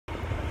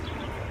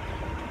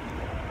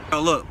Oh,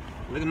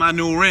 look at my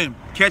new rim.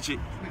 Catch it.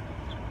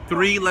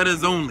 3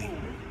 letters only.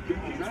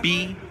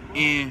 B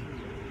and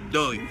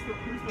W.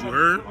 You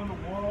heard?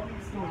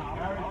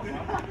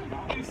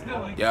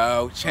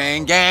 Yo,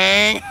 chain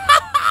gang.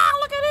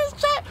 Look at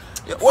this chat.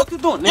 Yo, what you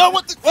doing? Yo,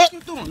 what you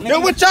doing? Yo,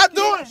 what y'all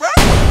doing, bro?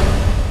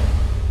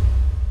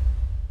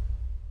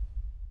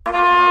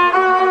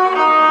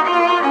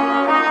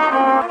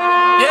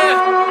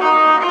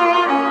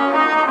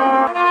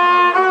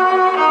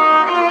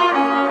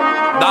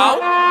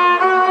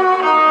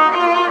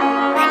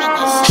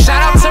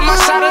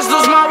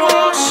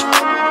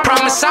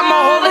 I'ma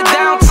hold it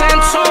down 10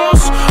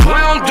 toes. We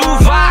don't do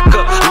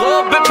vodka,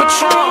 little bit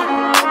Patron.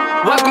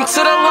 Welcome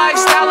to the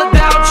lifestyle of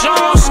Dow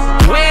Jones.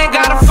 We ain't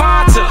got a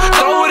Fanta,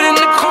 throw it in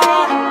the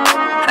corn.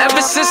 Ever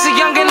since a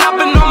youngin' I've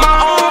been on my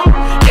own.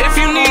 If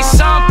you need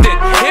something,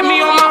 hit me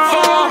on my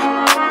phone.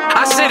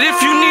 I said if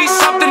you need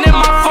something in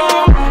my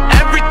phone.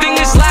 Everything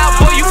is loud,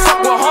 boy, you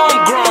fuck with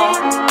homegrown.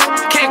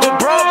 Can't go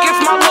broke if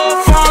my little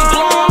phone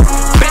blown.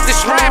 Bet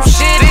this rap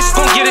shit, it's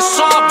gon' get us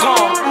all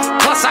gone.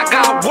 Plus I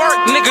got work,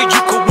 nigga,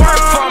 you could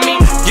work for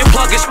me. Your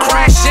plug is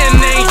crashing,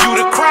 and you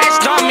the crash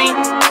dummy.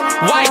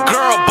 White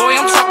girl, boy,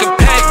 I'm talking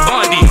Peg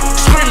Bundy.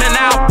 Screaming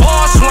out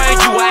boss when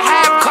you a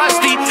half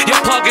custody. Your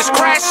plug is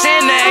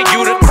crashing, and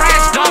you the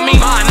crash dummy.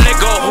 My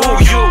nigga, who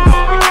you?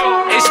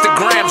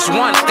 Instagram's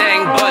one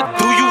thing, but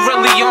do you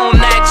really own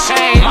that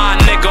chain? My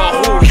nigga,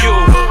 who you?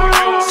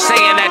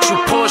 Saying that you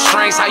pull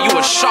strings, how you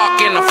a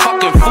shark in the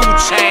fucking food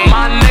chain?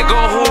 My nigga,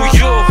 who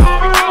you?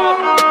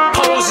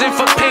 Posing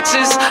for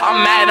pictures,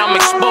 I'm mad I'm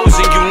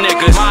exposing you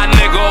niggas. My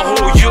nigga,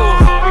 who you?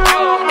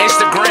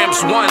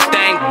 Instagram's one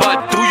thing,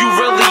 but do you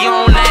really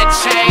own that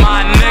chain?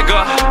 My nigga,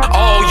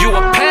 oh, you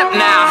a pimp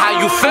now, how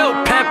you feel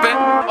pimpin'?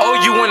 Oh,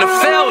 you in the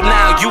field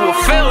now, you a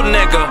field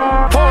nigga.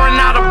 Pouring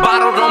out a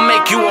bottle don't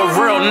make you a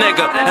real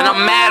nigga. And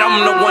I'm mad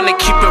I'm the one that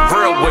keep it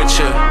real with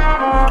you.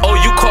 Oh,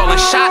 you calling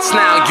shots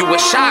now, you a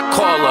shot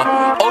caller.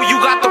 Oh,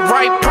 you got the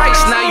right price,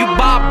 now you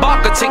Bob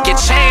Barker. Take your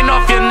chain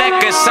off your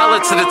neck and sell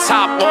it to the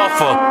top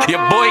offer.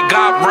 Your boy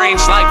got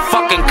range like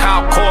fucking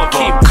Kyle Korver.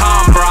 Keep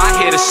calm, bro, I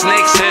hear the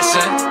snakes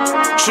hissing.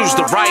 Choose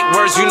the right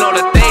words, you know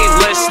that they ain't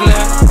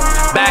listening.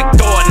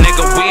 Backdoor,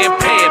 nigga, we ain't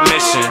pay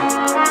admission.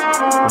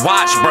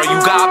 Watch, bro, you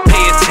gotta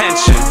pay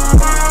attention.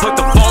 Put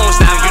the phones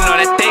down, you know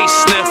that they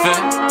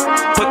sniffing.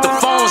 Put the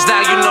phones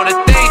down, you know that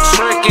they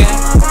tricking.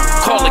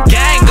 Call a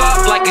gang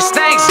up like it's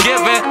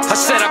Thanksgiving. I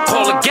said I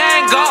call a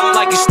gang up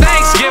like it's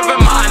Thanksgiving.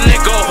 My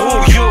nigga,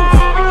 who you?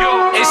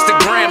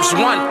 Instagram's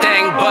one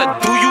thing, but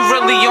do you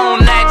really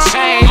own that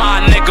chain? My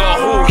nigga,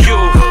 who you?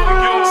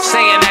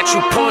 Saying that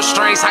you pull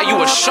strings, how you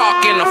a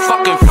shark in the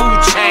fucking